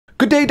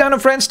Good day, Dino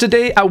friends.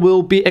 Today I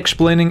will be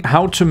explaining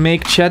how to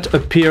make chat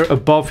appear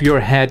above your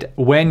head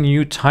when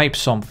you type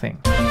something.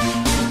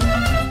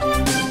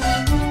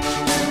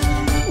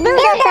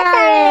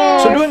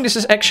 So doing this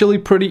is actually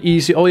pretty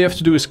easy. All you have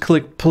to do is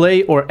click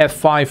play or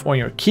F5 on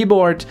your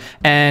keyboard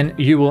and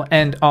you will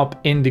end up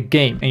in the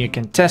game and you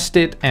can test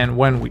it, and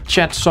when we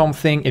chat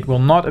something it will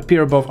not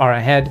appear above our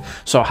head.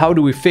 So how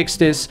do we fix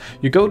this?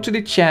 You go to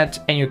the chat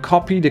and you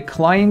copy the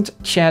client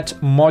chat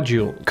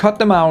module. Cut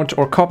them out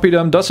or copy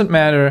them, doesn't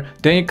matter.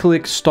 Then you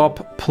click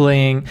stop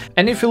playing,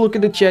 and if you look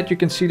at the chat you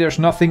can see there's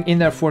nothing in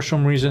there for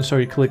some reason, so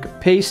you click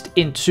paste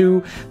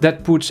into.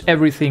 That puts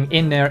everything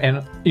in there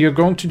and you're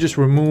going to just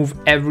remove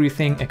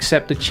everything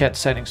except the chat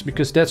settings,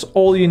 because that's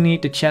all you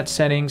need, the chat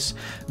settings.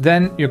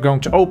 Then you're going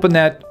to open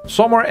that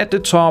somewhere at the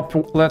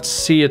top. Let's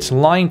see, it's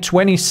line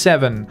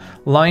 27.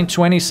 Line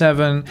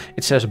 27,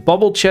 it says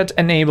bubble chat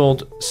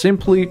enabled.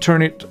 Simply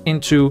turn it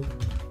into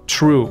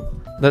true.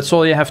 That's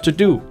all you have to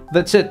do.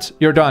 That's it.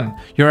 You're done.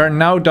 You are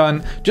now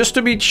done. Just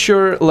to be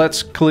sure,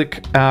 let's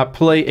click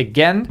play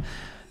again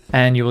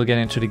and you will get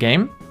into the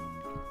game.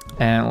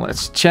 And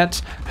let's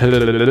chat.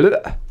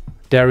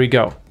 There we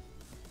go.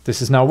 This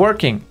is now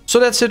working. So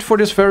that's it for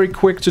this very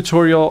quick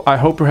tutorial. I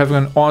hope you're having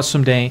an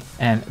awesome day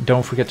and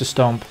don't forget to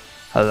stomp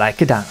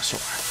like a dinosaur.